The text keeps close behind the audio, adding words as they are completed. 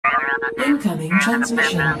Incoming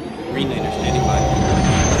transmission. Relator standing by.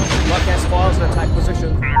 Broadcast files in attack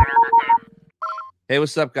position. Hey,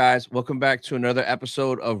 what's up, guys? Welcome back to another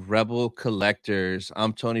episode of Rebel Collectors.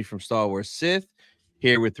 I'm Tony from Star Wars Sith,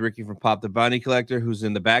 here with Ricky from Pop the Bounty Collector, who's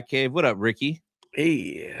in the Batcave. What up, Ricky?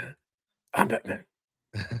 Hey, I'm Batman.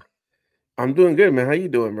 I'm doing good, man. How you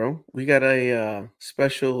doing, bro? We got a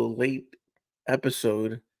special late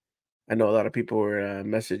episode. I know a lot of people were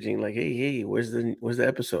messaging like, "Hey, where's the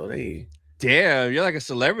episode?" Hey, Damn, you're like a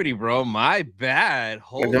celebrity, bro. My bad.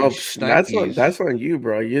 Holy no, shnikes. that's on you,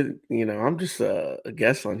 bro. You know, I'm just a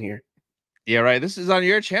guest on here. Yeah, right. This is on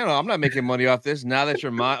your channel. I'm not making money off this. Now that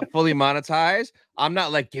you're fully monetized, I'm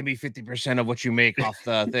not like, give me 50% of what you make off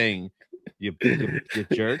the thing. You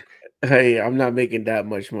jerk. Hey, I'm not making that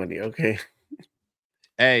much money, okay?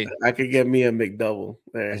 Hey, I could get me a McDouble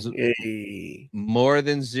there. Hey, more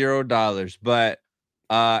than $0. But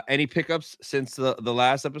any pickups since the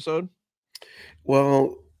last episode?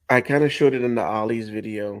 well, I kind of showed it in the Ollie's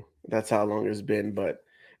video. That's how long it's been, but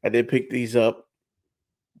I did pick these up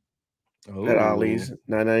at Ollie's,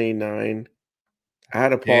 $9.99. I had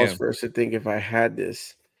to pause first to think if I had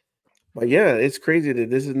this. But yeah, it's crazy that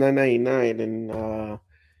this is $9.99 and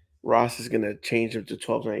Ross is gonna change them to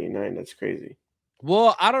 $12.99. That's crazy.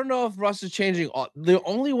 Well, I don't know if Ross is changing. The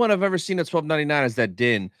only one I've ever seen at $12.99 is that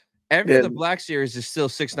Din. Every other Black Series is still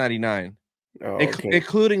 $6.99,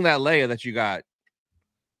 including that Leia that you got.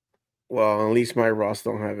 Well, at least my Ross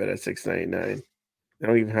don't have it at $6.99. I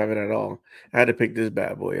don't even have it at all. I had to pick this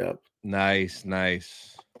bad boy up. Nice.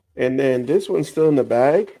 And then this one's still in the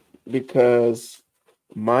bag because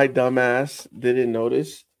my dumbass didn't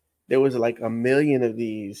notice there was like a million of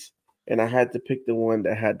these, and I had to pick the one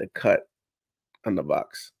that had the cut on the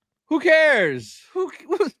box. Who cares?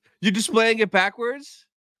 You displaying it backwards?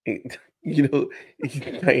 You know,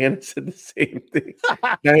 Diana said the same thing.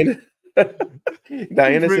 Diana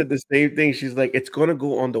said the same thing. She's like, it's gonna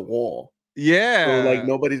go on the wall. Yeah. So like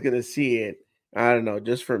nobody's gonna see it. I don't know,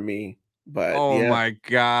 just for me. But oh my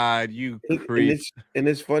god, you creep. And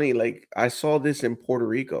it's funny, like I saw this in Puerto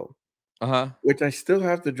Rico. Which I still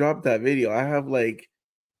have to drop that video. I have like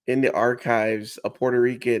in the archives a Puerto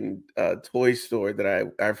Rican toy store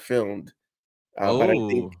that I filmed. But I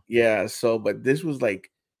think but this was like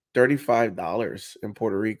 $35 in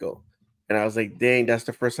Puerto Rico. And I was like, dang, that's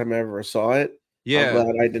the first time I ever saw it. Yeah. I'm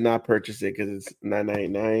glad I did not purchase it because it's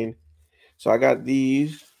 $9.99. So I got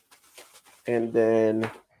these, and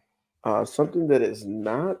then something that is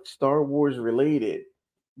not Star Wars related,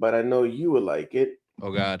 but I know you would like it.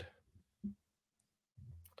 Oh God.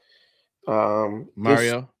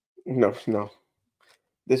 Mario? No.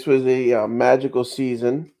 This was a magical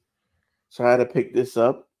season, so I had to pick this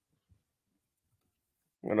up.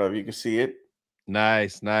 I don't know if you can see it.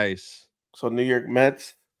 Nice. So New York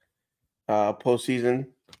Mets postseason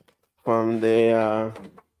from the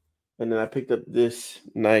and then I picked up this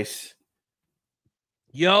nice.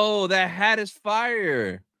 Yo, that hat is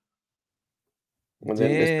fire. And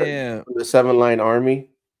then the 7-Line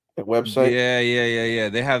Army website. Yeah.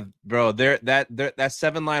 They have, bro, that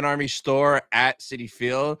 7-Line Army store at City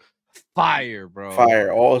Field. Fire, bro.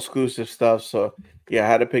 Fire, all exclusive stuff. So yeah, I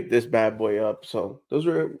had to pick this bad boy up. So those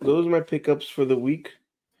are my pickups for the week.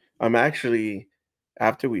 I'm actually,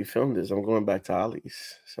 after we filmed this, I'm going back to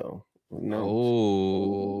Ollie's. So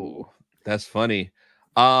oh, that's funny.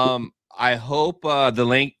 I hope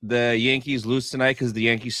the Yankees lose tonight because the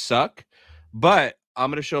Yankees suck. But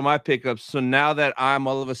I'm gonna show my pickups. So now that I'm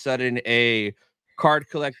all of a sudden a card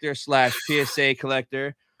collector / PSA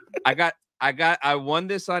collector, I won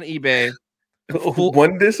this on eBay.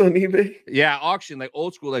 Won this on eBay? Yeah, auction, like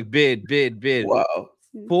old school, like bid. Wow.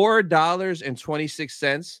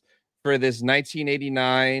 $4.26 for this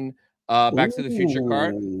 1989 Back to the Future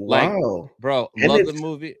card. Like, wow, bro, love the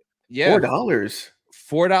movie. Yeah,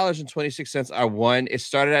 $4.26. I won. It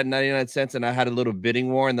started at 99 cents, and I had a little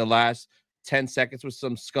bidding war in the last 10 seconds with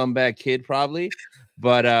some scumbag kid, probably.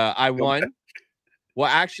 But I won. Well,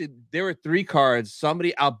 actually, there were 3 cards.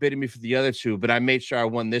 Somebody outbidded me for the other 2, but I made sure I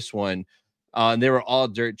won this one. And they were all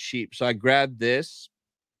dirt cheap. So I grabbed this,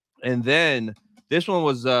 and then this one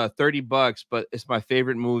was $30, but it's my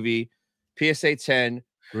favorite movie, PSA 10,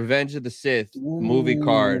 Revenge of the Sith movie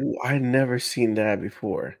card. I never seen that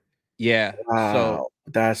before. Yeah. Wow, so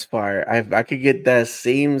that's fire. I could get that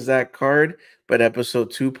same exact card, but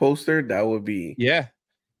episode 2 poster, that would be wow.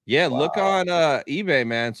 Look on eBay,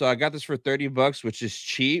 man. So I got this for $30, which is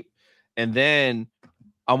cheap. And then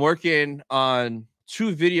I'm working on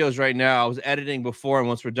 2 videos right now. I was editing before, and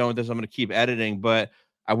once we're done with this, I'm going to keep editing. But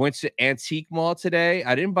I went to Antique Mall today.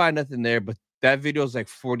 I didn't buy nothing there, but that video is like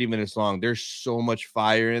 40 minutes long. There's so much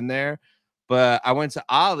fire in there. But I went to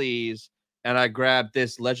Ollie's and I grabbed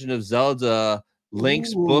this Legend of Zelda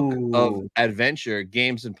Link's Book of Ooh. Adventure,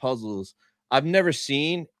 Games and Puzzles. I've never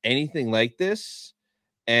seen anything like this.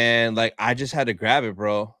 And like I just had to grab it,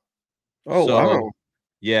 bro. Oh, So wow.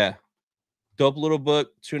 yeah. Dope little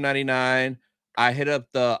book, $2.99. I hit up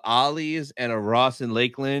the Ollie's and a Ross in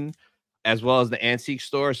Lakeland, as well as the antique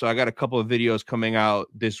store. So I got a couple of videos coming out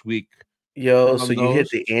this week Yo, so from you hit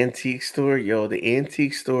those. the antique store? Yo, the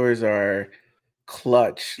antique stores are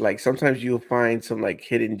clutch. Like, sometimes you'll find some, like,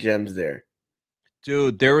 hidden gems there.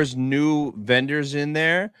 Dude, there was new vendors in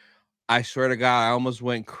there. I swear to God, I almost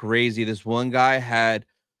went crazy. This one guy had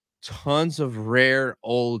tons of rare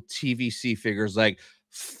old TVC figures, like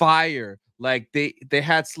fire. Like they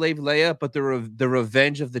had Slave Leia, but the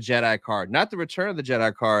Revenge of the Jedi card, not the Return of the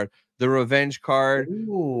Jedi card, the Revenge card.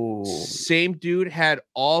 Ooh. Same dude had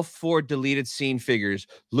all 4 deleted scene figures: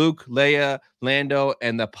 Luke, Leia, Lando,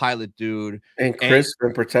 and the pilot dude. And And crisp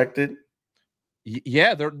and protected?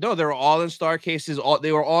 yeah, they're all in star cases.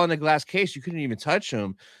 They were all in a glass case. You couldn't even touch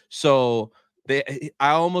them. So I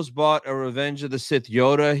almost bought a Revenge of the Sith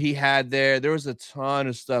Yoda he had there. There was a ton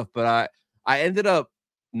of stuff, but I ended up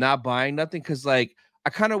not buying nothing because like I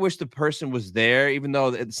kind of wish the person was there, even though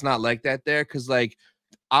it's not like that there. Because like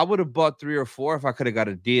I would have bought 3 or 4 if I could have got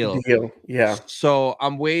a deal. Deal. Yeah. So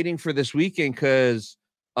I'm waiting for this weekend because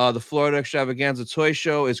the Florida Extravaganza Toy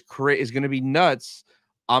Show is going to be nuts.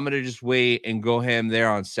 I'm gonna just wait and go ham there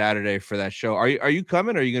on Saturday for that show. Are you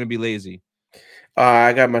coming or are you gonna be lazy?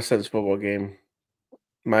 I got my son's football game.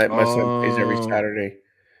 My son plays every Oh, Saturday.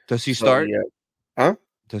 does he So, start? yeah. Huh?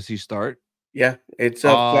 Does he start? Yeah, it's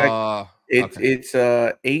a flag. Okay. It's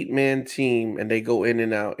a 8-man team, and they go in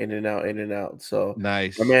and out, in and out, in and out. So my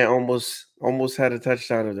Nice. man almost had a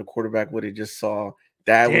touchdown if the quarterback would have just saw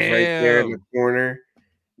that was right there in the Damn. corner.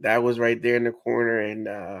 That was right there in the corner,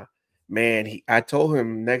 and man, I told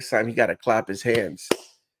him next time he got to clap his hands.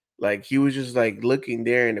 Like he was just like looking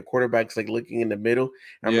there, and the quarterback's like looking in the middle.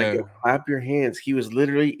 I'm like, yo, Yeah. clap your hands. He was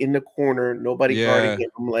literally in the corner, nobody guarding Yeah.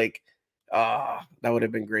 him. I'm like, that would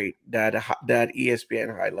have been great. That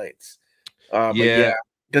ESPN highlights. But yeah, Yeah.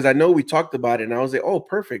 because I know we talked about it, and I was like, oh,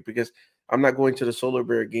 perfect, because I'm not going to the Solar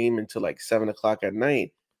Bear game until like 7 o'clock at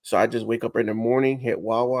night. So I just wake up in the morning, hit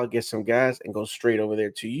Wawa, get some gas, and go straight over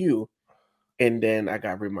there to you. And then I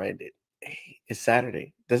got reminded, hey, it's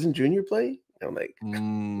Saturday. Doesn't Junior play? And I'm like,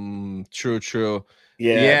 True.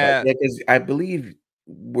 yeah, but Yeah. yeah, because I believe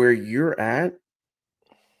where you're at,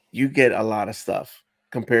 you get a lot of stuff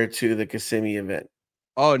compared to the Kissimmee event.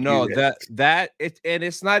 Oh no, You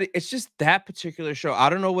it's not, it's just that particular show. I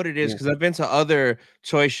don't know what it is yeah, because I've been to other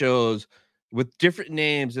toy shows with different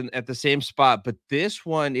names and at the same spot, but this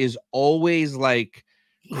one is always like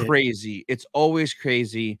yeah. crazy. It's always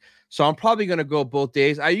crazy. So I'm probably gonna go both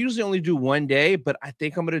days. I usually only do one day, but I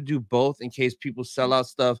think I'm gonna do both in case people sell out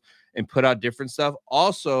stuff and put out different stuff.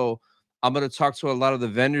 Also, I'm gonna talk to a lot of the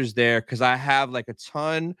vendors there because I have like a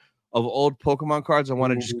ton of old Pokemon cards I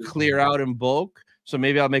want to just clear Mhm. out in bulk. So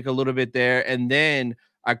maybe I'll make a little bit there. And then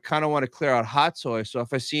I kind of want to clear out hot toys. So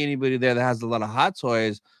if I see anybody there that has a lot of hot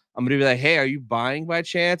toys, I'm going to be like, hey, are you buying by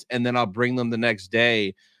chance? And then I'll bring them the next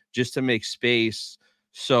day just to make space.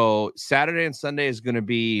 So Saturday and Sunday is going to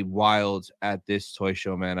be wild at this toy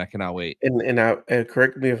show, man. I cannot wait. And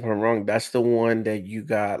correct me if I'm wrong. That's the one that you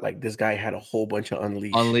got. Like this guy had a whole bunch of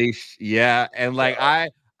Unleash. Unleash. Yeah. And like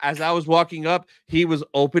as I was walking up, he was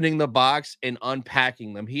opening the box and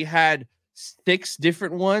unpacking them. He had 6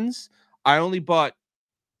 different ones. I only bought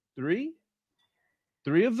 3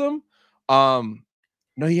 of them.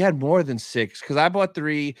 No, he had more than 6 because I bought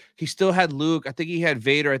 3. He still had Luke. I think he had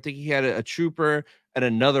Vader. I think he had a trooper and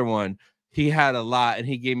another one. He had a lot, and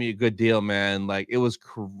he gave me a good deal, man. Like it was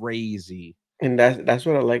crazy. And that's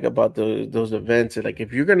what I like about those events. Like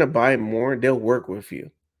if you're gonna buy more, they'll work with you.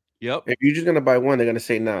 Yep. If you're just gonna buy one, they're gonna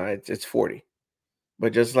say, nah, it's 40.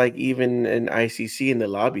 But just like even in ICC in the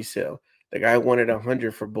lobby sale, the guy wanted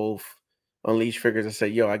 100 for both Unleashed figures. I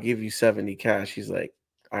said, yo, I give you 70 cash. He's like,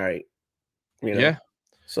 all right, you know. Yeah,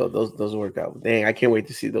 So those work out. Dang, I can't wait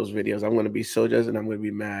to see those videos. I'm gonna be so jazzed and I'm gonna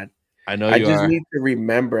be mad. I know I you just are. need to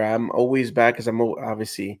remember I'm always back because I'm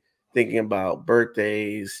obviously thinking about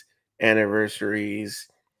birthdays, anniversaries,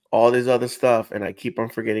 all this other stuff, and I keep on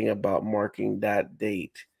forgetting about marking that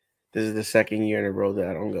date. This is the second year in a row that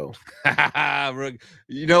I don't go.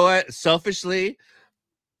 You know what? Selfishly,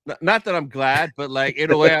 not that I'm glad, but like in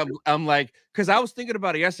a way, I'm like, because I was thinking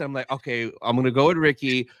about it yesterday. I'm like, okay, I'm gonna go with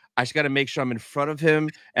Ricky. I just got to make sure I'm in front of him,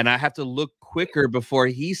 and I have to look quicker before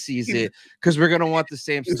he sees it because we're gonna want the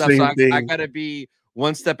same stuff. So Same I thing. got to be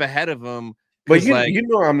one step ahead of him. But like, you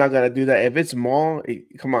know I'm not gonna do that. If it's mall,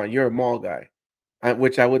 come on, you're a mall guy.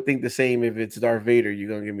 Which I would think the same if it's Darth Vader, you're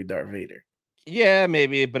gonna give me Darth Vader. yeah,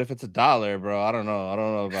 maybe, but if it's $1, bro, I don't know. I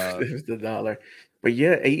don't know about. It's the dollar. But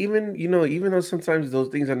yeah, even even though sometimes those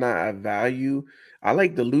things are not at value, I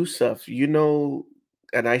like the loose stuff.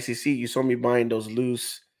 At ICC, you saw me buying those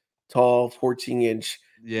loose, tall, 14-inch.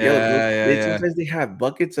 Yo, Yeah, yeah, yeah. sometimes they have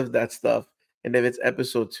buckets of that stuff. And if it's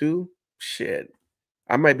episode 2, shit.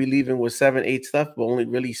 I might be leaving with 7, 8 stuff, but only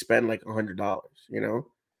really spend like $100, Uh,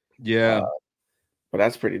 Yeah. but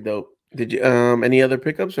that's pretty dope. Did you any other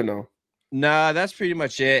pickups or no? Nah, that's pretty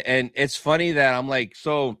much it. And it's funny that I'm like,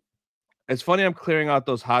 so it's funny I'm clearing out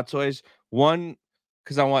those hot toys. One,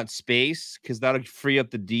 because I want space, because that'll free up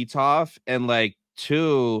the DTOF. And like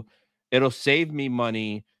two, it'll save me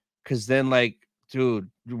money. Cause then, like, dude,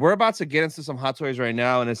 we're about to get into some hot toys right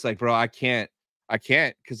now. And it's like, bro, I can't,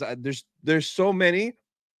 because there's so many,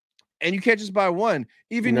 and you can't just buy one.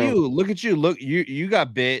 Even No. you, look at you. Look, you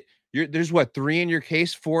got bit. There's what, 3 in your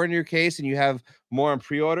case, 4 in your case, and you have more on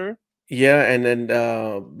pre-order. Yeah, and then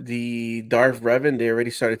the Darth Revan, they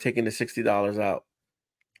already started taking the $60 out.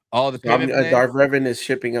 All the So payment plan. Darth Revan is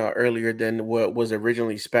shipping out earlier than what was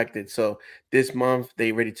originally expected. So this month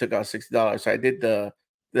they already took out $60. So I did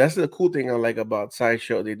that's the cool thing I like about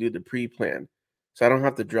Sideshow. They do the pre-plan. So I don't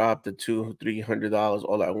have to drop the $200-300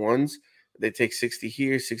 all at once. They take 60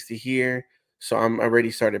 here, 60 here. So I'm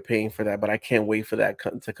already started paying for that, but I can't wait for that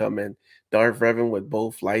to come in. Darth Revan with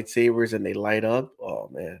both lightsabers and they light up. Oh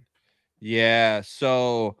man. Yeah.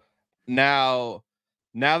 So now,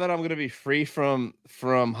 that I'm gonna be free from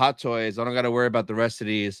Hot Toys, I don't gotta worry about the rest of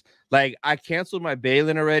these. Like, I canceled my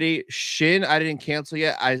Balin already. Shin, I didn't cancel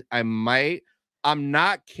yet. I might. I'm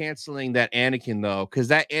not canceling that Anakin though, because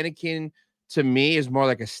that Anakin to me is more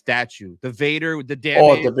like a statue. The Vader, the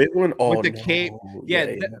Oh, the damage big one? with Oh the cape. no. Yeah,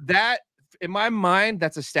 Yeah, yeah. that in my mind,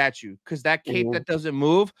 that's a statue. Because that cape Mhm. that doesn't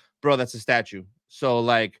move, bro, that's a statue. So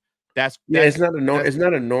like that's Yeah, that's it's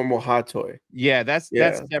not a normal hot toy. yeah, that's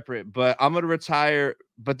Yeah. separate. But I'm gonna retire.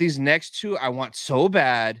 But these next two I want so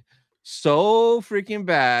bad, so freaking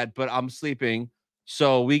bad. But I'm sleeping.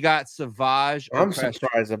 So we got Savage I'm Oppression.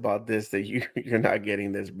 surprised about this that you're not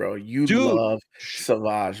getting this, bro. You Dude, love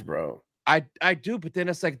Savage, bro. I do, but then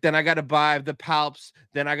it's like, then I gotta buy the palps,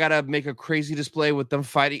 then I gotta make a crazy display with them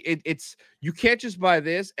fighting. It's you can't just buy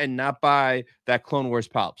this and not buy that Clone Wars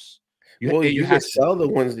palps. Well, You you could have to. sell the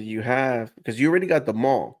ones that you have because you already got the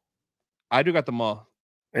mall, I do got them all.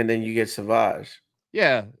 and then you get Savage.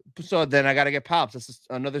 Yeah. So then I gotta get palps. That's just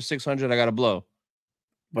another 600 I gotta blow.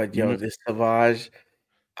 But yo, Mhm. this Savage,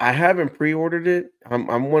 I haven't pre-ordered it.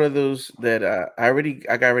 I'm one of those that already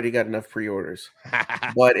got enough pre-orders.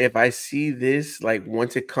 But if I see this, like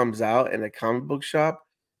once it comes out in a comic book shop,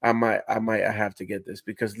 I have to get this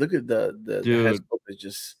because look at the head Dude, sculpt is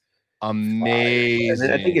just fire. And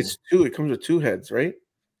then I think amazing. it's two. It comes with 2 heads, right?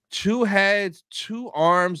 2 heads, 2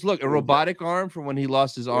 arms. Look, a What is that? robotic arm from when he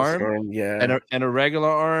lost his This arm, arm, and yeah. a regular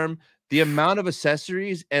arm. The amount of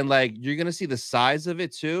accessories, and like you're gonna see the size of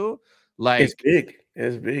it too. It's Like big.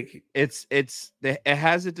 It's big. it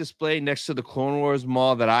has a display next to the Clone Wars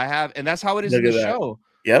mall that I have, and that's how it is in Look the at that. show.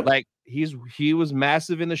 Yep. Like he was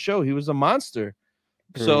massive in the show. He was a monster.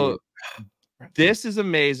 Mm. So this is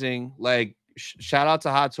amazing. Like, shout out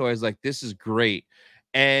to Hot Toys. Like, this is great.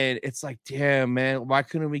 And it's like, damn, man, why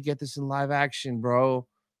couldn't we get this in live action, bro?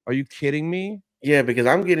 Are you kidding me? Yeah, because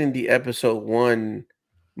I'm getting the episode 1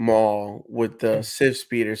 mall with the Sith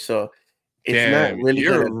speeder, so it's not Damn, really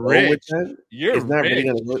you're gonna go with rich. that. You're It's not really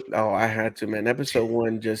rich. gonna go. Oh, I had to, man. Episode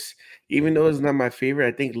 1 just even though it's not my favorite,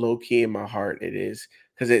 I think low key in my heart it is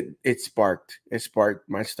because it sparked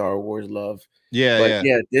my Star Wars love. Yeah, But yeah.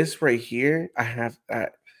 yeah, this right here,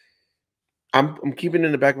 I'm keeping it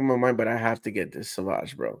in the back of my mind, but I have to get this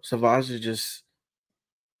Savage, bro. Savage is just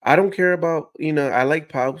I don't care about, I like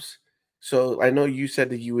Palps. So I know you said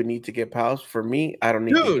that you would need to get Palps. For me, I don't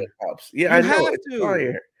need to Dude, get Palps. Yeah, I you know have it's to.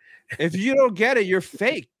 fire. If you don't get it, you're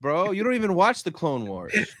fake, bro. You don't even watch the Clone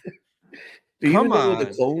Wars. Do you even Come know what the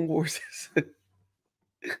on. Clone Wars is?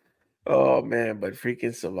 Oh man, but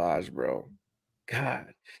freaking Savage, bro. God.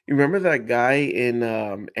 You remember that guy in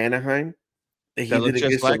Anaheim that he That did looks just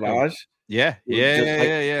against like him. Savage? Yeah, It was yeah, just yeah, like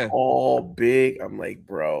yeah, yeah. all big. I'm like,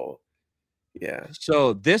 bro. Yeah.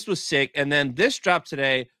 So this was sick. And then this dropped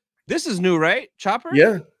today. This is new, right? Chopper?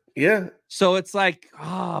 Yeah. Yeah. So it's like,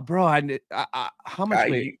 bro, how much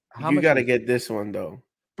weight? How You much gotta weight? get this one though.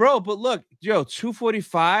 Bro, but look, yo,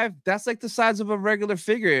 245, that's like the size of a regular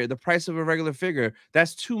figure, the price of a regular figure.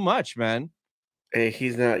 That's too much, man. Hey,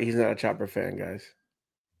 he's not a Chopper fan, guys.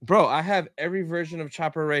 Bro, I have every version of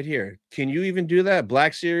Chopper right here. Can you even do that?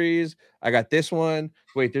 Black Series. I got this one.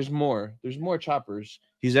 Wait, there's more. There's more Choppers.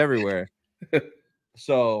 He's everywhere.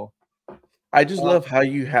 So I just love how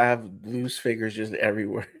you have loose figures just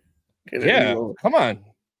everywhere. yeah, come on.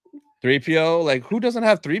 3PO, like who doesn't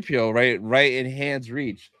have 3PO right in hands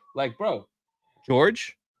reach? Like, bro,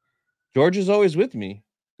 George is always with me.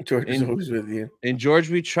 George is always with you. And George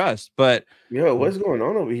we trust. But yo, what's going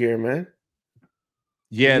on over here, man?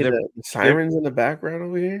 Yeah, the sirens in the background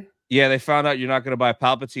over here. Yeah, they found out you're not going to buy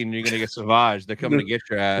Palpatine and you're going to get Savage. They're coming to get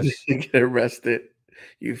your ass. You get arrested.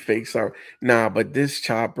 You fake sorry. Nah, but this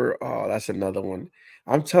Chopper, oh, that's another one.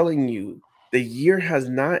 I'm telling you, the year has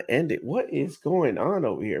not ended. What is going on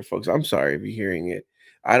over here, folks? I'm sorry if you're hearing it.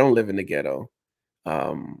 I don't live in the ghetto.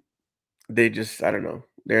 They just, I don't know.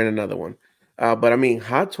 They're in another one. But I mean,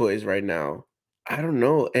 Hot Toys right now, I don't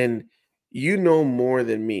know. And you know more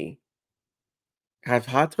than me. Have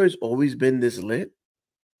Hot Toys always been this lit?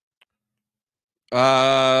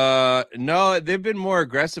 No, they've been more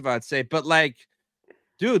aggressive, I'd say. But like,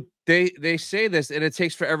 dude, they say this and it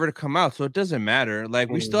takes forever to come out, so it doesn't matter. Like,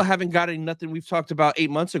 we still haven't gotten nothing we've talked about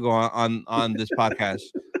 8 months ago on this podcast.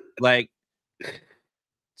 Like,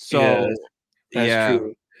 so that's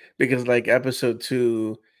true. Because like episode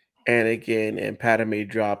 2, Anakin and Padme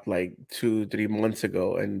dropped like 2-3 months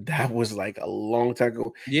ago, and that was like a long time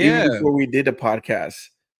ago. Even before we did the podcast.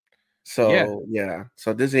 So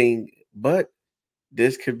so this ain't, but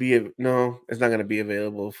this could be no, it's not going to be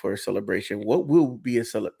available for Celebration. What will be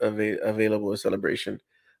available at Celebration?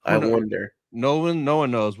 I wonder. No one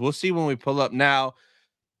knows. We'll see when we pull up. Now,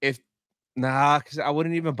 because I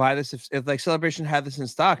wouldn't even buy this if like Celebration had this in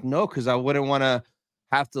stock. No, because I wouldn't want to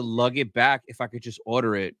have to lug it back if I could just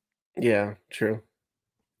order it. Yeah, true.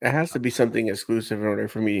 It has to be something exclusive in order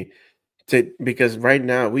for me to, because right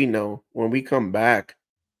now we know when we come back,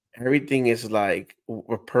 everything is like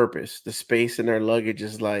a purpose. The space in our luggage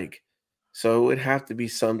is like, so it would have to be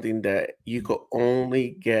something that you could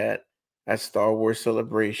only get at Star Wars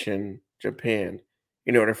Celebration Japan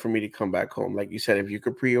in order for me to come back home. Like you said, if you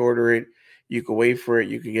could pre-order it, you could wait for it,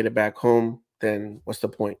 you could get it back home, then what's the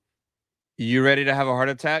point? You ready to have a heart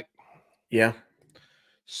attack? Yeah.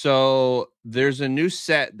 So there's a new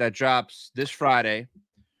set that drops this Friday,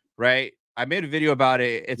 right? I made a video about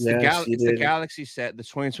it. It's the Galaxy set, the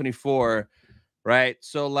 2024, right?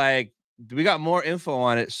 So like we got more info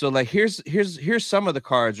on it. So like here's some of the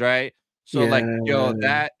cards, right? So like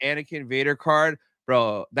that Anakin Vader card,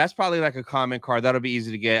 bro, that's probably like a common card. That'll be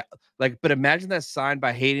easy to get. Like, but imagine that signed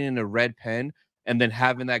by Hayden in a red pen and then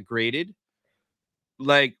having that graded.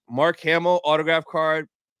 Like Mark Hamill autograph card,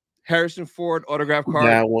 Harrison Ford autograph card.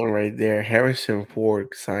 That one right there, Harrison Ford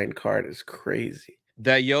signed card is crazy.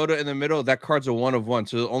 That Yoda in the middle, that card's a 1 of 1.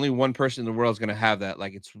 So only one person in the world is going to have that.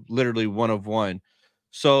 Like, it's literally 1 of 1.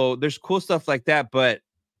 So there's cool stuff like that. But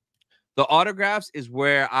the autographs is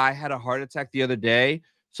where I had a heart attack the other day.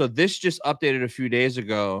 So this just updated a few days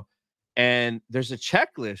ago. And there's a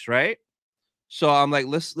checklist, right? So I'm like,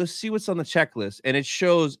 let's see what's on the checklist. And it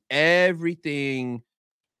shows everything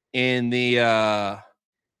in the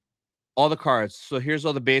all the cards. So here's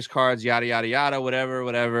all the base cards, yada yada yada,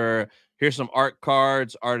 whatever. Here's some art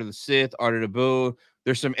cards, Art of the Sith, Art of the Boo.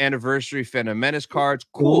 There's some anniversary Phantom Menace cards.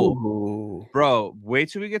 Cool. Ooh. Bro,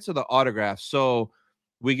 wait till we get to the autographs. So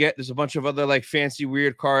there's a bunch of other like fancy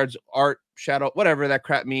weird cards, art, shadow, whatever that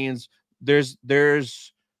crap means. There's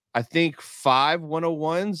I think 5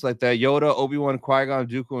 101s, like that Yoda, Obi-Wan, Qui-Gon,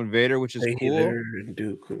 Dooku, and Vader, which is cool.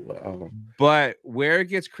 Dooku, wow. But where it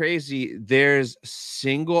gets crazy, there's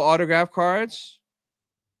single autograph cards,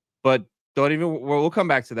 but we'll come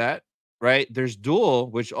back to that, right? There's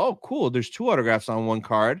dual, which, oh, cool. There's 2 autographs on one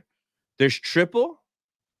card. There's triple,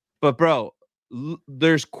 but bro,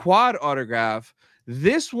 there's quad autograph.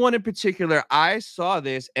 This one in particular, I saw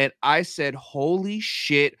this and I said, holy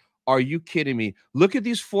shit. Are you kidding me? Look at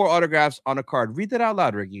these 4 autographs on a card. Read that out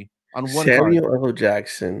loud, Ricky. On one Samuel card. L.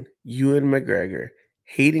 Jackson, Ewan McGregor,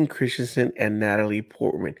 Hayden Christensen, and Natalie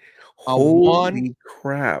Portman. Holy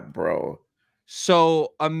crap, bro.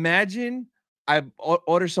 So imagine I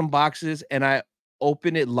order some boxes and I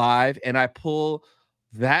open it live and I pull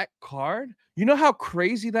that card. You know how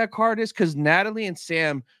crazy that card is? Because Natalie and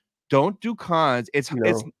Sam don't do cons.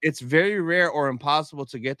 It's very rare or impossible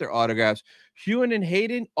to get their autographs. Ewan and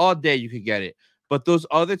Hayden, all day you could get it. But those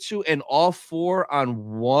other 2 and all 4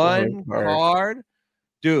 on one card,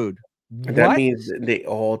 dude. That means they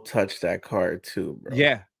all touch that card too, bro.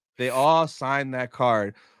 Yeah, they all signed that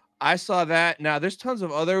card. I saw that. Now, there's tons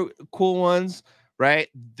of other cool ones, right?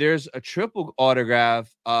 There's a triple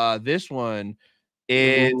autograph. This one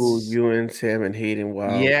Ooh, It's you and Sam and Hayden.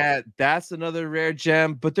 Wow. yeah, that's another rare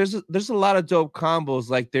gem. But there's a lot of dope combos.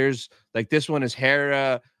 Like there's like this one is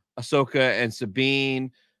Hera, Ahsoka, and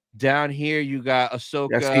Sabine. Down here you got I've seen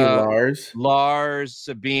Ahsoka, Lars. Lars,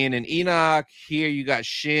 Sabine, and Enoch. Here you got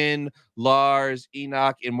Shin, Lars,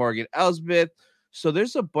 Enoch, and Morgan Elsbeth. So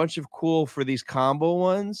there's a bunch of cool for these combo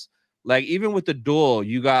ones. Like even with the duel,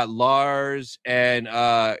 you got Lars and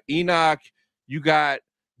Enoch. You got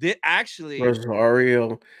actually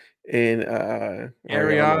Rosario and Ariana.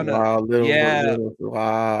 Ariana. Wow, Yeah,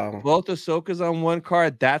 wow. both Ahsoka's on one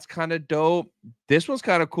card. That's kind of dope. This one's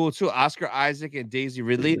kind of cool too. Oscar Isaac and Daisy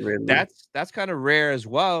Ridley. Really. That's kind of rare as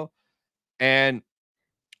well. And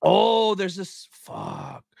oh, there's this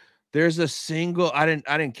fuck. There's a single. I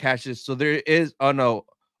didn't catch this. So there is. Oh no.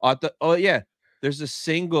 Oh yeah. There's a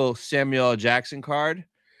single Samuel L. Jackson card.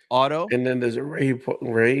 Auto. And then there's a Ray Park.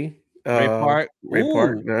 Ray Park.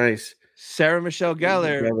 Ooh. Nice. Sarah Michelle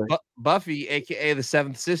Gellar. Together. Buffy, aka the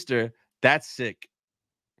seventh sister. That's sick. And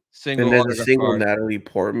Single there's a autograph single card. Natalie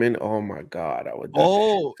Portman. Oh my god, I would die.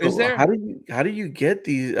 Oh, is So there? how do you get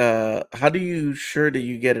these how do you sure that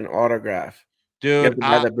you get an autograph? You have Dude, to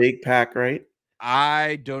buy the big pack, right?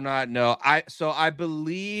 I do not know. I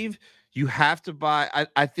believe you have to buy.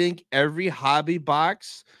 I think every hobby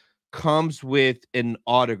box comes with an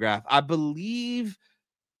autograph. I believe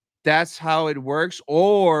that's how it works,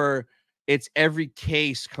 or it's every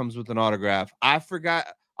case comes with an autograph. I forgot.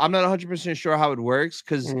 I'm not 100% sure how it works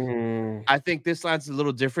because Mm, I think this line's a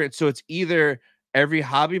little different. So it's either every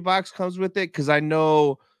hobby box comes with it, because I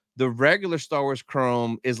know the regular Star Wars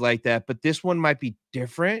Chrome is like that, but this one might be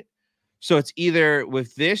different. So it's either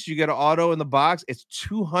with this, you get an auto in the box, it's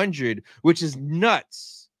 200, which is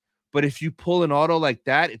nuts. But if you pull an auto like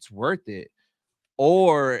that, it's worth it.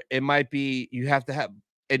 Or it might be you have to have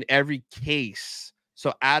in every case.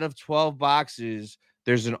 So out of 12 boxes,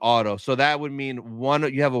 there's an auto. So that would mean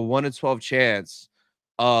you have a 1 in 12 chance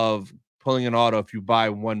of pulling an auto if you buy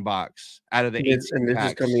one box out of the 18 and this is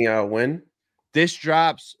packs. coming out when? This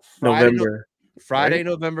drops November, Friday, right?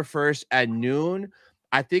 November 1st at noon.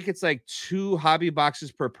 I think it's like 2 hobby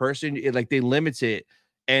boxes per person. Like they limit it,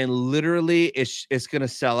 and literally it's gonna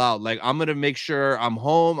sell out. Like I'm gonna make sure I'm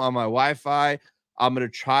home on my Wi-Fi. I'm gonna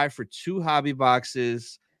try for 2 hobby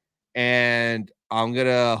boxes, and I'm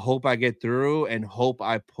gonna hope I get through and hope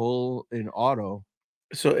I pull an auto.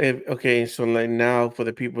 So if okay, so like now for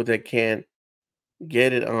the people that can't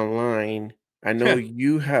get it online, I know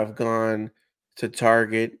you have gone to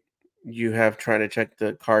Target, you have tried to check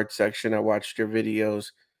the card section. I watched your videos.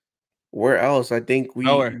 Where else? I think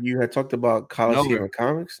Nowhere, you had talked about nowhere. Coliseum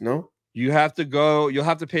Comics, no? You have to go. You'll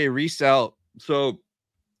have to pay resale. So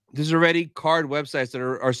there's already card websites that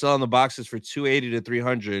are selling the boxes for 280 to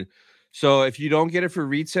 300. So if you don't get it for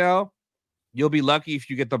retail, you'll be lucky if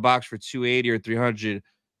you get the box for 280 or 300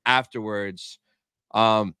 afterwards.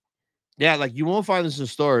 Yeah, like you won't find this in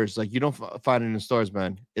stores. Like you don't find it in stores,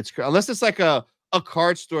 man. Unless it's like a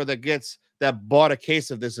card store that bought a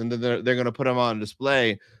case of this and then they're gonna put them on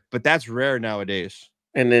display. But that's rare nowadays.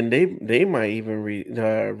 And then they might even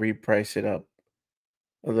reprice it up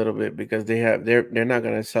a little bit because they're not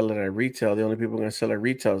gonna sell it at retail. The only people gonna sell at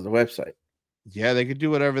retail is the website. Yeah, they could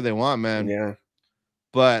do whatever they want, man. Yeah.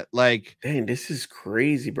 But like, Dang, this is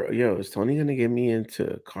crazy, bro. Yo, is Tony gonna get me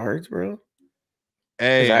into cards, bro?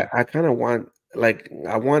 Because hey, I kind of want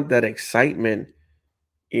I want that excitement.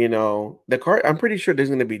 You know, the card. I'm pretty sure there's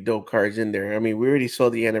gonna be dope cards in there. I mean, we already saw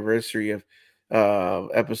the anniversary of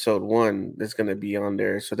episode 1 that's gonna be on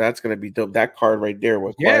there, so that's gonna be dope. That card right there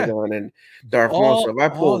with yeah, Qui-Gon and Darth Maul. So if I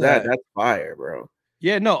all pull that, that. that's fire, bro.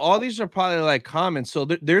 Yeah, no, all these are probably like common. So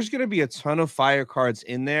there's going to be a ton of fire cards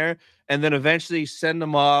in there, and then eventually send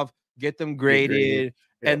them off, get them Get graded. graded,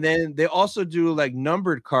 and Yep. then they also do like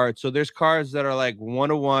numbered cards. So there's cards that are like 1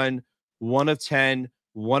 of 1, 1 of 10,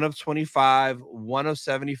 1 of 25, 1 of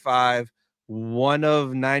 75, 1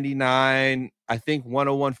 of 99. I think 1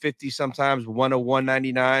 of 150 sometimes, 1 of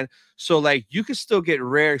 199. So like you can still get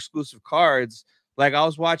rare exclusive cards. Like I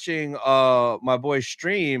was watching my boy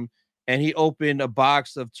stream, and he opened a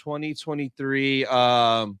box of 2023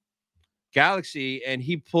 Galaxy, and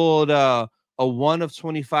he pulled a 1 of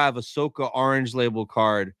 25 Ahsoka orange label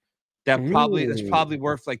card that's Mm, probably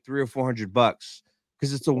worth like $300 or $400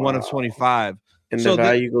 because it's a 1 of wow. 25. And the So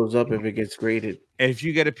value goes up if it gets graded. if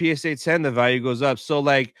you get a PSA 10, the value goes up. So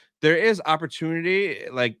like there is opportunity,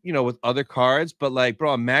 like with other cards, but like,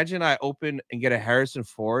 bro, imagine I open and get a Harrison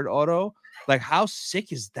Ford auto. Like, how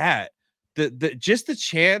sick is that? The just the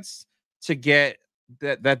chance to get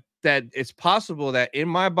that it's possible that in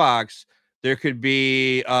my box There could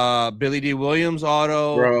be Billy D. Williams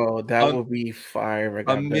auto. Bro, that would be fire. I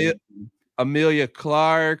got Amelia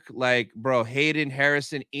Clark, like, bro, Hayden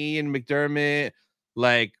Harrison, Ian McDermott,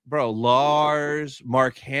 like, bro, Lars,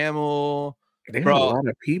 Mark Hamill. There's bro, a lot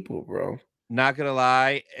of people, bro. Not gonna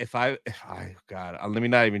lie, if I God, let me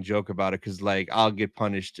not even joke about it, because like I'll get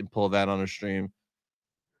punished and pull that on a stream.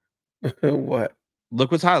 What?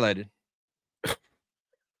 Look what's highlighted.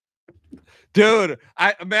 Dude,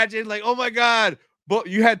 I imagine, like, oh my God, but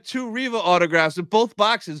you had 2 Riva autographs in both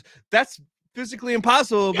boxes. That's physically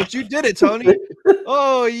impossible, but you did it, Tony.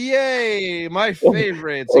 Oh, yay. My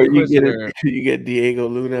favorite. Or you get Diego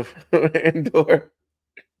Luna from Andor.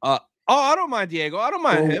 Oh, I don't mind Diego. I don't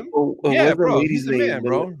mind him. Yeah, what's bro. the He's the name, man,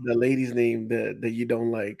 bro. The lady's name that you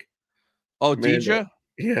don't like. Oh, Deidre?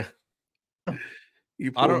 Yeah.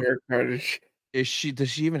 You pull her card and shit. Does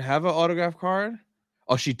she even have an autograph card?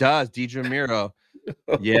 Oh, she does. Deidre Miro.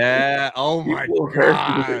 Yeah. Oh my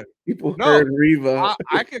God. People heard Riva.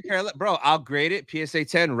 I could care less. Bro, I'll grade it. PSA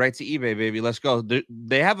 10 right to eBay, baby. Let's go.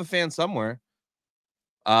 They have a fan somewhere.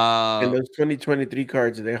 And those 2023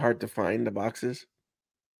 cards, are they hard to find, the boxes?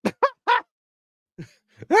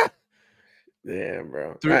 Damn,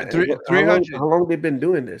 bro. 300. How long they been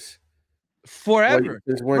doing this? Forever.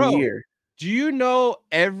 Since 1 year. Do you know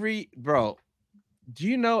every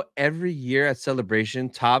year at Celebration,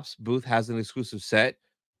 Topps booth has an exclusive set?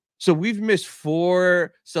 So we've missed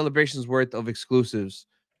 4 celebrations worth of exclusives.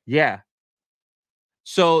 Yeah.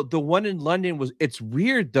 So the one in London it's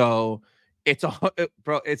weird though. It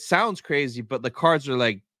sounds crazy, but the cards are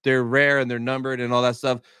like, they're rare and they're numbered and all that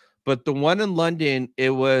stuff. But the one in London,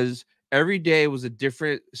 it was every day was a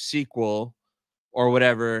different sequel or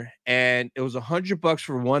whatever, and it was $100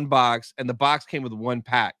 for 1 box, and the box came with 1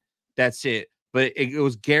 pack. That's it. But it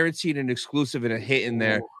was guaranteed an exclusive and a hit in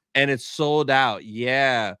there, and it's sold out.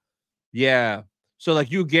 Yeah. So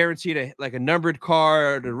like you guaranteed a numbered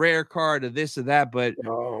card, a rare card, or this or that. But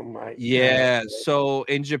oh my God. So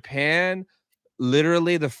in Japan,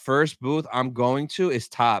 literally the first booth I'm going to is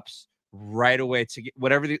Topps right away to get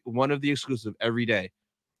one of the exclusive every day.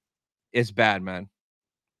 It's bad, man.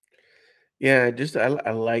 Yeah,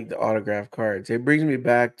 I like the autograph cards. It brings me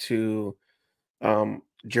back to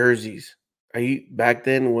jerseys. Back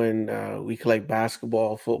then when we collect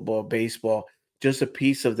basketball, football, baseball, just a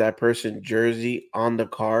piece of that person's jersey on the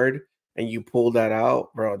card, and you pull that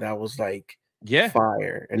out, bro. That was like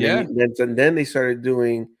fire. And then they started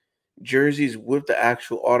doing jerseys with the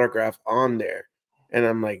actual autograph on there, and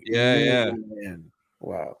I'm like, man,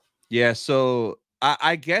 wow. Yeah, so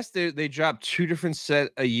I guess they dropped 2 different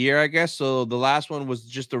set a year, I guess. So the last one was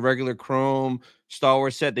just a regular Chrome Star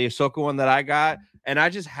Wars set, the Ahsoka one that I got. And I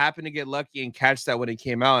just happened to get lucky and catch that when it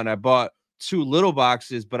came out. And I bought 2 little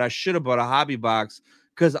boxes, but I should have bought a hobby box,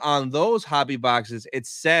 because on those hobby boxes, it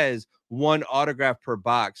says 1 autograph per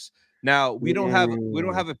box. Now, we don't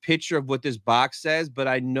have a picture of what this box says, but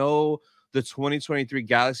I know the 2023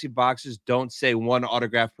 Galaxy boxes don't say 1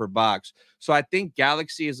 autograph per box. So I think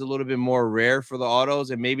Galaxy is a little bit more rare for the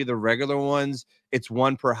autos, and maybe the regular ones, it's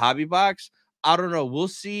 1 per hobby box. I don't know. We'll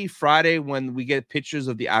see Friday when we get pictures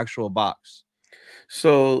of the actual box.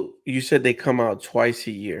 So you said they come out twice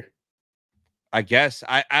a year. I guess.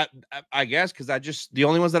 I guess, because the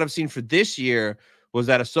only ones that I've seen for this year was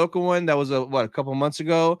that Ahsoka one that was a couple months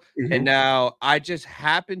ago. And now I just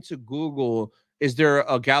happened to Google, is there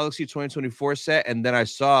a Galaxy 2024 set? And then I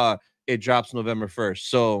saw it drops November 1st.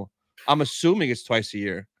 So I'm assuming it's twice a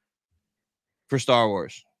year for Star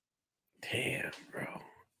Wars. Damn, bro.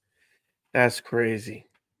 That's crazy.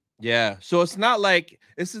 Yeah. So this is not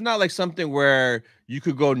like something where you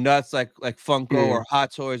could go nuts like Funko or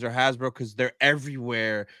Hot Toys or Hasbro, because they're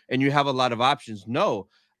everywhere and you have a lot of options. No.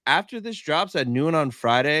 After this drops at noon on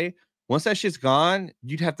Friday, once that shit's gone,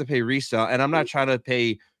 you'd have to pay resale. And I'm not trying to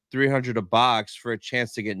pay $300 a box for a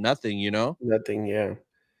chance to get nothing, Nothing, yeah.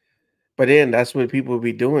 But then that's what people will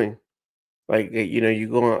be doing. Like, you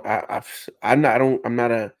go on. I'm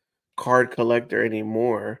not a card collector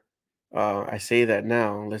anymore. I say that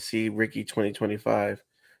now. Let's see, Ricky 2025.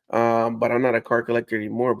 But I'm not a card collector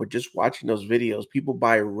anymore. But just watching those videos, people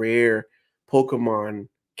buy rare Pokemon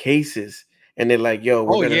cases, and they're like, "Yo,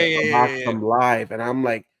 we're gonna unbox them live." And I'm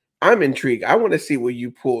like, I'm intrigued. I want to see what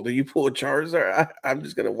you pulled. Do you pull a Charizard? I'm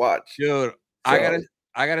just gonna watch. Dude, so,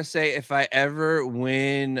 I gotta say, if I ever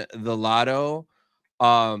win the lotto,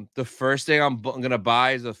 the first thing I'm gonna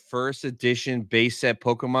buy is a first edition base set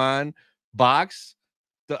Pokemon box.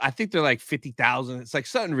 I think they're like 50,000. It's like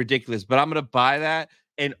something ridiculous, but I'm gonna buy that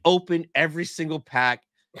and open every single pack,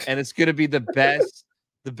 and it's gonna be the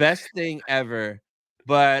best thing ever.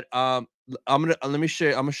 But let me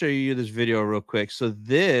share. I'm gonna show you this video real quick. So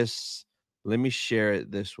this, let me share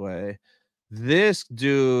it this way. This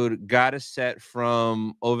dude got a set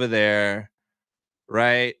from over there,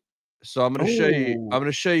 right? So I'm gonna show you. Oh, I'm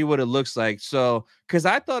gonna show you what it looks like. So, because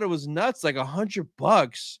I thought it was nuts, like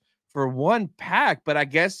 $100 for one pack, but I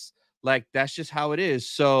guess like that's just how it is.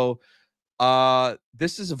 So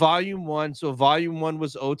this is volume 1. So volume 1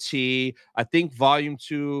 was OT. I think volume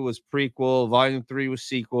 2 was prequel, volume 3 was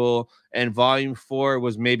sequel, and volume 4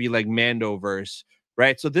 was maybe like Mandoverse,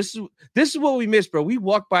 right? So this is what we missed, bro. We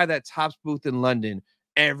walked by that Topps booth in London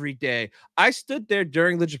every day. I stood there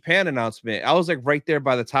during the Japan announcement. I was like right there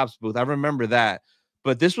by the Topps booth. I remember that.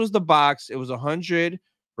 But this was the box. It was 100,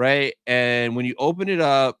 right? And when you open it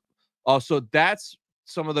up, also that's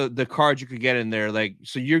some of the cards you could get in there. Like,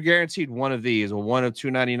 so you're guaranteed one of these, a one of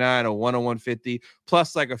 299, a one of 150,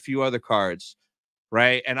 plus like a few other cards,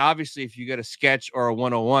 right? And obviously, if you get a sketch or a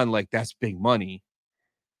 101, like that's big money,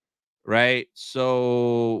 right?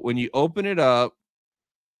 So when you open it up,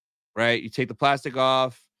 right, you take the plastic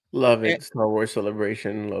off. love it. Star Wars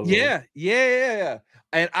Celebration logo. Yeah.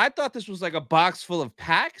 And I thought this was like a box full of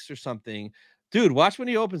packs or something. Dude, watch when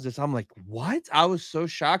he opens this. I'm like, what? I was so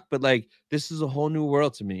shocked, but like, this is a whole new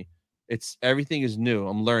world to me. It's everything is new.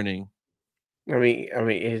 I'm learning. I mean,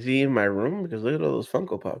 is he in my room? Because look at all those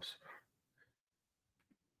Funko Pops.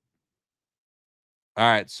 All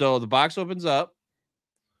right, so the box opens up.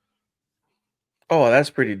 Oh, that's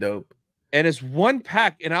pretty dope. And it's one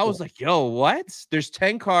pack. And I was like, yo, what? There's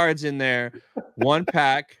 10 cards in there, one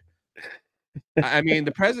pack. I mean,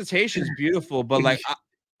 the presentation's beautiful, but like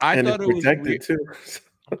I thought it was weird. Too.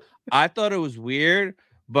 I thought it was weird,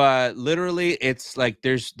 but literally it's like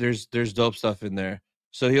there's dope stuff in there.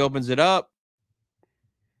 So he opens it up.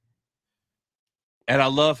 And I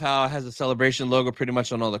love how it has the Celebration logo pretty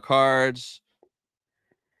much on all the cards.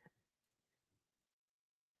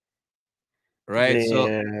 Right?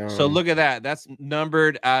 Damn. So look at that. That's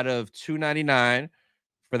numbered out of 299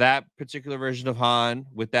 for that particular version of Han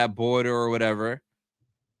with that border or whatever.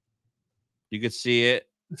 You could see it.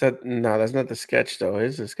 No, that's not the sketch though.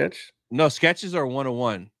 Is the sketch? No, sketches are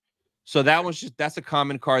 101. So that one's just, that's a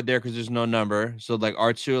common card there because there's no number. So like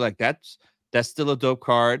R2, like that's still a dope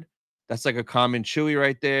card. That's like a common Chewie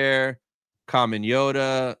right there, common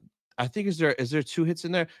Yoda. I think is there 2 hits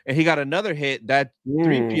in there? And he got another hit, that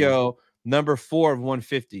 3PO number 4 of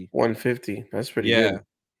 150. 150. That's pretty good.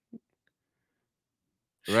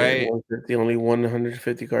 Right. 150, only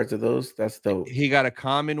 150 cards of those. That's dope. He got a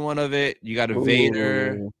common one of it. You got a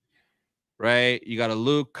Vader, right? You got a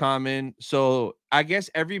Luke common. So I guess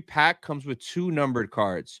every pack comes with 2 numbered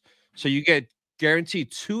cards. So you get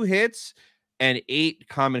guaranteed 2 hits and 8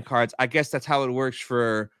 common cards. I guess that's how it works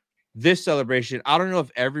for this celebration. I don't know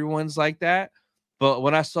if everyone's like that, but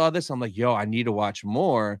when I saw this, I'm like, yo, I need to watch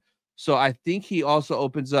more. So I think he also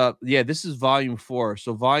opens up. Yeah, this is volume 4.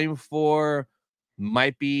 So volume 4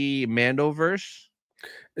 might be Mandoverse.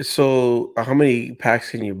 So how many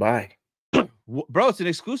packs can you buy? Bro, it's an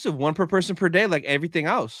exclusive, 1 per person per day, like everything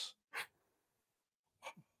else.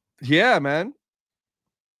 Yeah, man.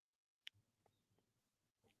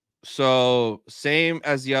 So same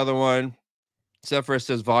as the other one, except for it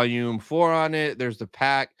says volume 4 on it. There's the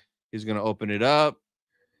pack. He's gonna open it up.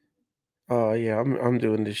 Oh yeah, I'm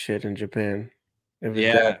doing this shit in Japan. If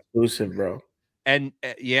it's that exclusive, bro. And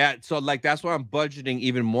yeah, so like that's why I'm budgeting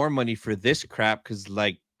even more money for this crap, because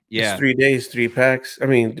like it's 3 days, 3 packs. I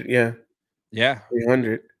mean, yeah,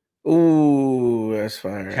 300. Ooh, that's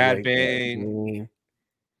fire. Cad Bane,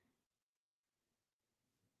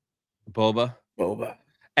 Boba.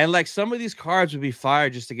 And like some of these cards would be fire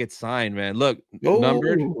just to get signed, man. Look,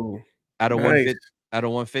 numbered out of 150, out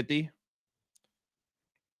of 150.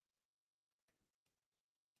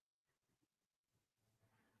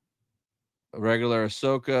 Regular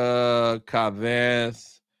Ahsoka, Cobb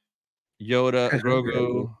Vanth, Yoda,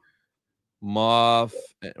 Grogu, Moff.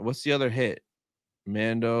 What's the other hit?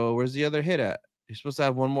 Mando. Where's the other hit at? You're supposed to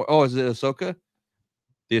have one more. Oh, is it Ahsoka?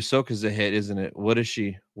 The Ahsoka's a hit, isn't it? What is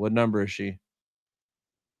she? What number is she?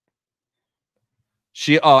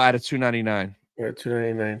 Out of 299. Yeah,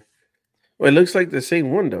 299. Well, it looks like the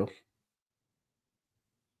same one though.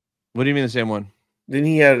 What do you mean the same one? Didn't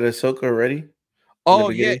he have Ahsoka already? Oh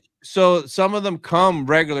yeah. So some of them come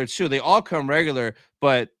regular too. They all come regular,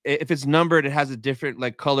 but if it's numbered, it has a different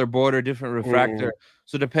like color border, different refractor.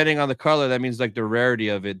 So depending on the color, that means like the rarity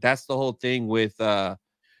of it. That's the whole thing with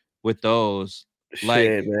those.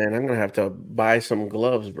 Shit, man, I'm gonna have to buy some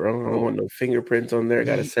gloves, bro. I don't want no fingerprints on there.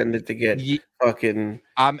 Gotta send it to get fucking.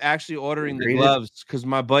 I'm actually ordering the graded. gloves because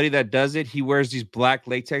my buddy that does it, he wears these black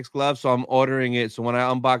latex gloves. So I'm ordering it. So when I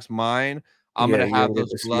unbox mine, I'm Yeah, gonna you have don't get those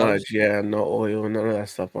the gloves. smudge. Yeah, no oil, none of that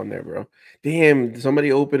stuff on there, bro. Damn,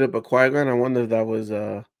 somebody opened up a Qui-Gon. I wonder if that was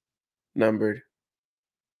numbered.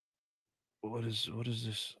 What is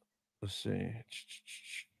this? Let's see.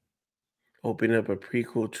 Open up a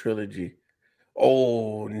prequel trilogy.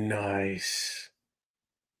 Oh, nice.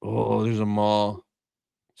 Oh, there's a mall.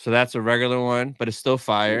 So that's a regular one, but it's still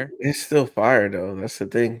fire. It's still fire though. That's the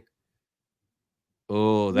thing.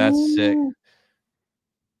 Oh, that's sick. Ooh.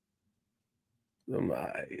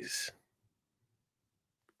 Nice.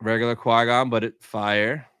 Regular Qui-Gon, but it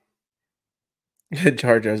fire.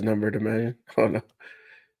 Jar Jar's numbered, man. Oh no.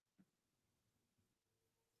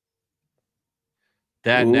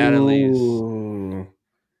 That Natalie's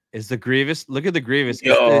is the Grievous. Look at the Grievous.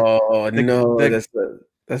 Oh no, that's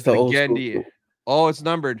the old Gendy. school. Oh, it's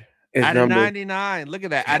numbered. It's out numbered. of 99. Look at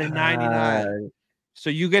that. Out of 99. So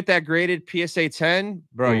you get that graded PSA 10,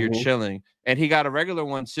 bro. You're chilling. And he got a regular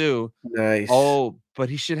one too. Nice. Oh, but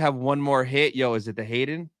he should have one more hit. Yo, is it the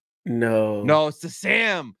Hayden? No, it's the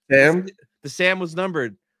Sam. Sam. The Sam was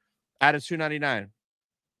numbered out of 299.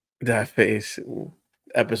 That face.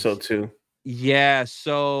 Episode 2. Yeah.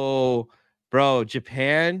 So, bro,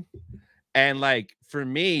 Japan, and like for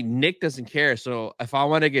me, Nick doesn't care. So if I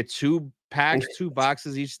want to get 2 packs, 2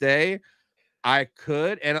 boxes each day, I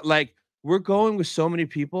could. And like we're going with so many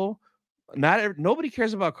people. Nobody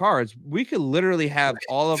cares about cards. We could literally have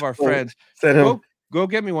all of our friends go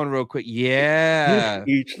get me one real quick. Yeah,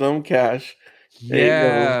 each them cash.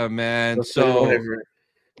 Yeah, man. So whatever,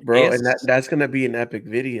 bro, and that's gonna be an epic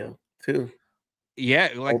video too.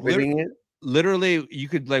 Yeah, like literally you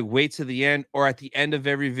could like wait to the end, or at the end of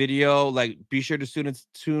every video, like be sure to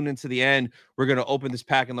tune into the end. We're gonna open this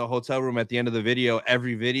pack in the hotel room at the end of the video,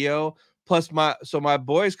 every video. Plus my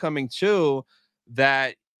boy's coming too,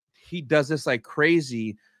 that he does this like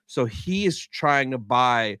crazy. So he is trying to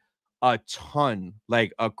buy a ton,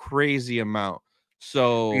 like a crazy amount.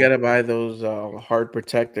 So you gotta buy those hard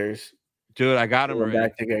protectors. Dude, I got them already.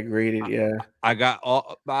 Back to get graded, yeah. I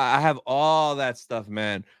have all that stuff,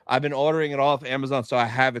 man. I've been ordering it all off Amazon, so I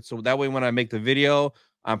have it. So that way, when I make the video,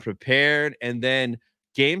 I'm prepared. And then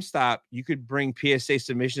GameStop, you could bring PSA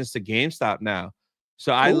submissions to GameStop now.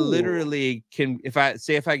 So I literally can, if I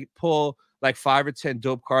pull like 5 or 10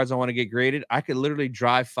 dope cards I want to get graded, I could literally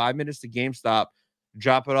drive 5 minutes to GameStop,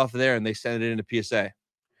 drop it off there, and they send it into PSA.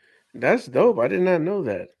 That's dope. I did not know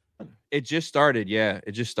that. It just started. Yeah,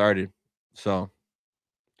 it just started. So,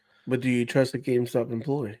 but do you trust the GameStop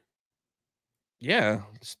employee? Yeah,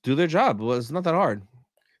 just do their job. Well, it's not that hard.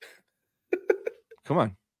 Come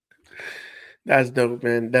on. That's dope,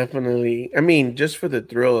 man. Definitely. I mean, just for the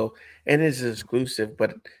thrill, and it's exclusive,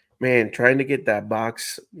 but man, trying to get that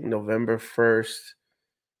box November 1st,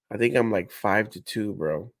 I think I'm like 5-2,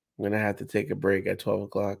 bro. I'm gonna have to take a break at 12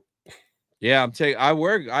 o'clock. Yeah, I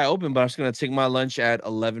open, but I'm just gonna take my lunch at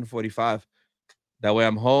 11:45. That way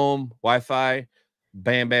I'm home, Wi-Fi,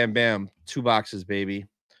 bam, bam, bam. 2 boxes, baby.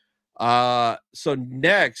 So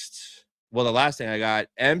next, well, the last thing I got,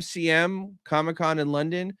 MCM Comic-Con in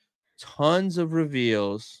London, tons of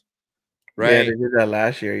reveals, right? Yeah, they did that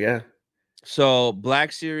last year, yeah. So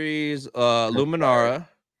Black Series, Luminara,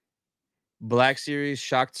 Black Series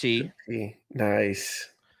Shakti. Nice.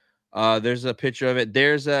 There's a picture of it.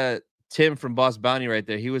 There's a Tim from Boss Bounty right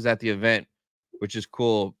there. He was at the event, which is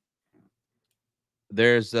cool.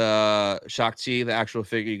 There's Shakti, the actual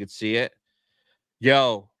figure. You could see it.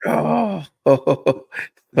 Yo.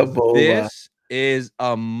 This is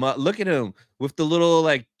look at him with the little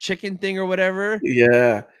like chicken thing or whatever.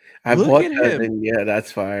 Yeah. I bought that thing. Yeah,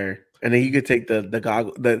 that's fire. And then you could take the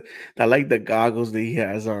goggle I like the goggles that he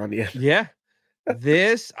has on. Yeah. Yeah.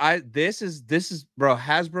 This is bro,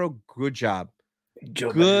 Hasbro, good job.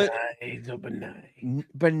 Good.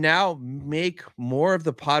 But now make more of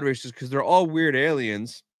the pod racers because they're all weird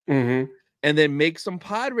aliens. And then make some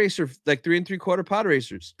pod racer, like 3 3/4 pod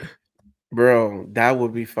racers. Bro, that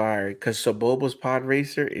would be fire because Saboba's pod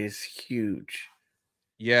racer is huge.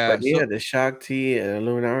 Yeah. But yeah, the Shakti and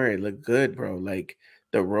Luminari look good, bro. Like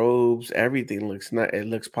the robes, everything looks nice. It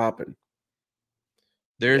looks popping.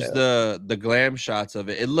 There's the glam shots of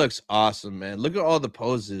it. It looks awesome, man. Look at all the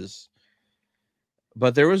poses.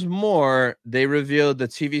 But there was more. They revealed the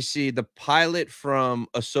TVC, the pilot from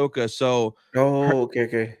Ahsoka. So,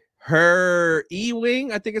 okay. Her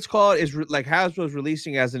E-Wing, I think it's called, is like Hasbro's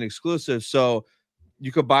releasing as an exclusive. So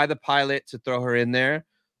you could buy the pilot to throw her in there.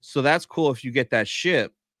 So that's cool if you get that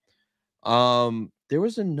ship. There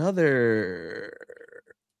was another.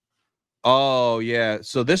 Oh yeah,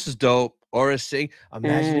 so this is dope. Aura Sing.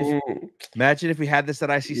 Imagine if we had this at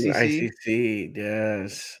ICCC. ICC,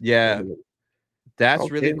 yes. Yeah, that's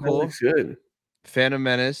Okay, really that cool. looks good. Phantom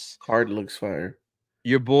Menace. Card looks fire.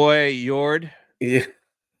 Your boy Yord. Yeah.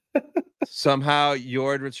 Somehow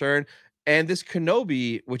Yord returned. And this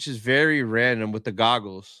Kenobi, which is very random with the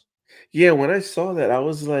goggles. Yeah, when I saw that, I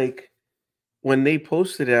was like, when they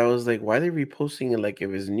posted it, I was like, why are they reposting it like it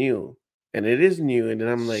was new? And it is new. And then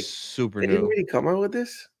I'm like, Super they didn't new. really come out with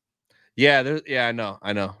this? Yeah, I know.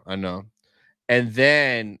 And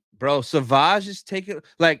then, bro, Savage is taking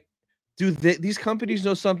like, dude, these companies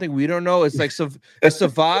know something we don't know. It's like, is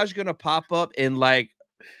Savage gonna pop up in like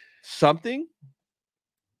something?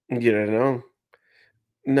 You don't know.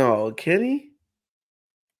 No, can he?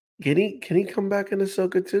 Can he come back in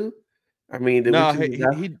Ahsoka too? I mean, did we No,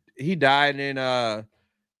 just he died in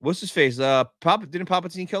what's his face? Didn't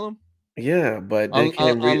Palpatine kill him? yeah, but they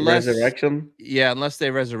can't Unless, resurrect him. yeah, unless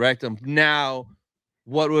they resurrect him. Now,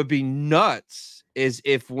 what would be nuts is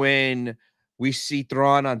if when we see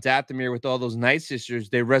Thrawn on Dathomir with all those Night Sisters,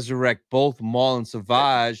 they resurrect both Maul and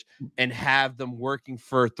Savage and have them working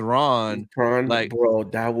for Thrawn. Like, Bro,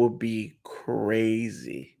 that would be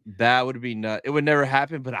crazy. that would be nuts. It would never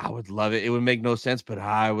happen, but I would love it. It would make no sense, but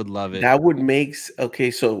I would love it. That would make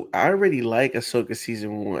okay. So I already like Ahsoka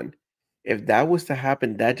season 1. If that was to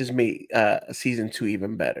happen, that just made season 2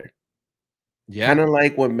 even better. Yeah, Kind of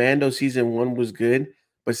like when Mando season 1 was good,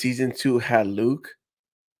 but season 2 had Luke.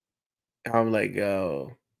 I'm like,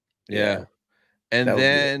 oh, yeah. And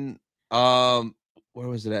then where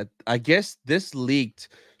was it at? I guess this leaked.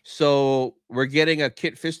 So we're getting a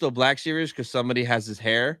Kit Fisto Black Series because somebody has his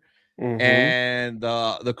hair. And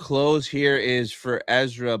the close here is for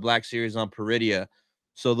Ezra Black Series on Peridia.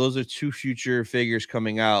 So those are 2 future figures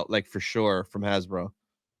coming out, like for sure, from Hasbro.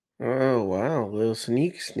 Oh wow, little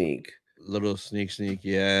sneak. Little sneak,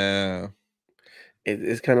 yeah.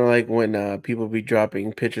 It's kind of like when people be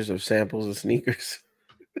dropping pictures of samples of sneakers.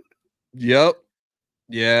 Yep.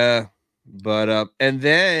 Yeah. But and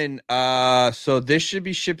then so this should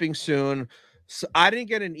be shipping soon. So I didn't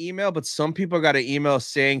get an email, but some people got an email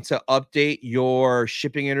saying to update your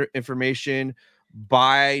shipping information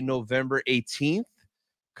by November 18th.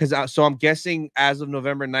 Because so I'm guessing as of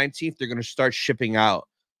November 19th, they're gonna start shipping out.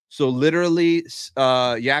 So literally,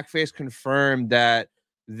 Yakface confirmed that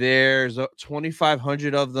there's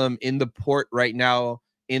 2,500 of them in the port right now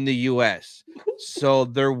in the US. So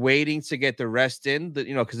they're waiting to get the rest in,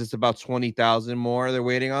 because it's about 20,000 more they're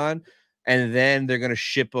waiting on, and then they're gonna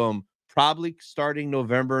ship them probably starting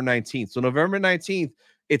November 19th. So November 19th,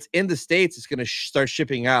 it's in the States. It's gonna start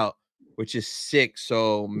shipping out, which is sick.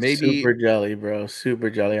 So maybe Super jelly, bro. Super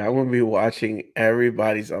jelly. I want to be watching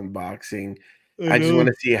everybody's unboxing. I just want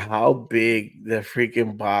to see how big the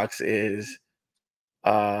freaking box is.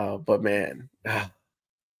 But man,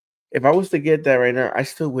 if I was to get that right now, I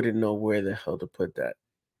still wouldn't know where the hell to put that.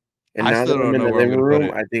 And I now still that I'm don't in know the where I'm living gonna put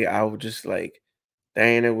room, it. I think I would just like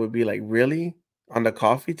Diana would be like, really? On the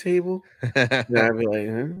coffee table? And I'd be like,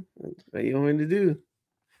 huh? What you want me to do?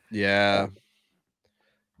 Yeah.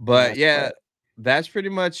 But yeah, fine. that's pretty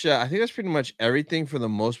much I think that's pretty much everything for the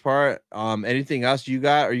most part. Anything else you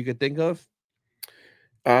got or you could think of?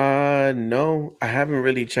 No, I haven't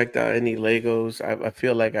really checked out any Legos. I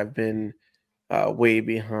feel like I've been way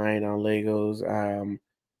behind on Legos.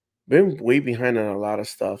 Been way behind on a lot of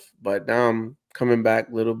stuff, but now I'm coming back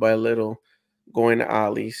little by little, going to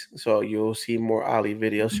Ollie's. So you'll see more Ollie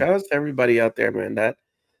videos. Shout out to everybody out there, man.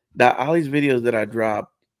 That Ollie's videos that I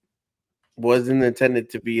dropped wasn't intended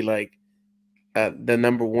to be like the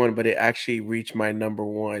number one, but it actually reached my number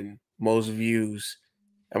one most views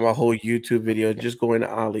and my whole YouTube video just going to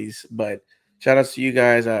Ollie's. But shout outs to you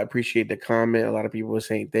guys. I appreciate the comment. A lot of people were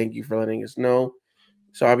saying thank you for letting us know.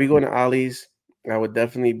 So I'll be going to Ollie's. I would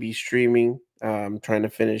definitely be streaming. Trying to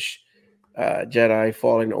finish Jedi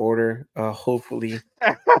Fallen Order. Hopefully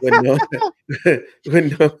with no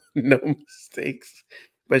with no mistakes.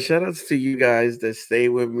 But shout outs to you guys that stay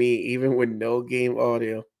with me even with no game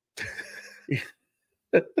audio.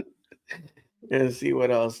 And see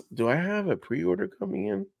what else. Do I have a pre-order coming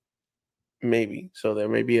in? Maybe. So there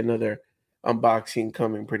may be another unboxing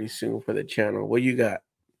coming pretty soon for the channel. What you got?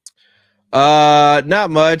 Not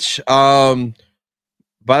much. By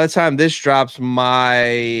the time this drops,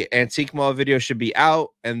 my Antique Mall video should be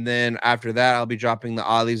out, and then after that, I'll be dropping the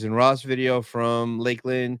Ollie's and Ross video from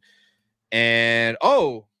Lakeland. And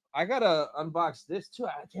I gotta unbox this too.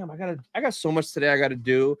 Damn, I got so much today I gotta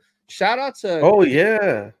do. Shout out to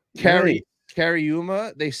Yeah, Carrie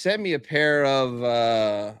Yuma. They sent me a pair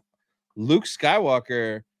of Luke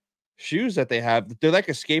Skywalker shoes that they have. They're like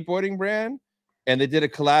a skateboarding brand, and they did a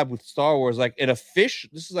collab with Star Wars, like an official.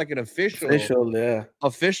 This is like an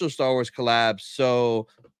official Star Wars collab. So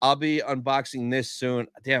I'll be unboxing this soon.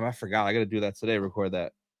 Damn, I forgot. I got to do that today. Record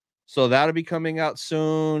that. So that'll be coming out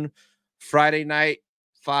soon. Friday night,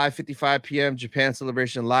 5:55 p.m. Japan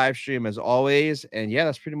Celebration live stream as always. And yeah,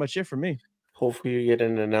 that's pretty much it for me. Hopefully you get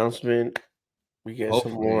an announcement. We get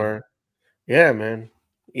some more. Yeah, man.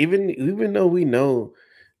 Even though we know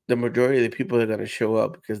the majority of the people are gonna show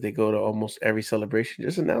up because they go to almost every celebration,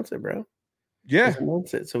 just announce it, bro. Yeah. Just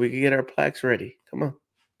announce it so we can get our plaques ready. Come on.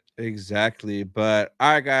 Exactly. But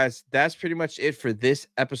all right, guys, that's pretty much it for this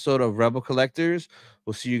episode of Rebel Collectors.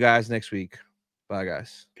 We'll see you guys next week. Bye,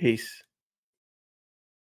 guys. Peace.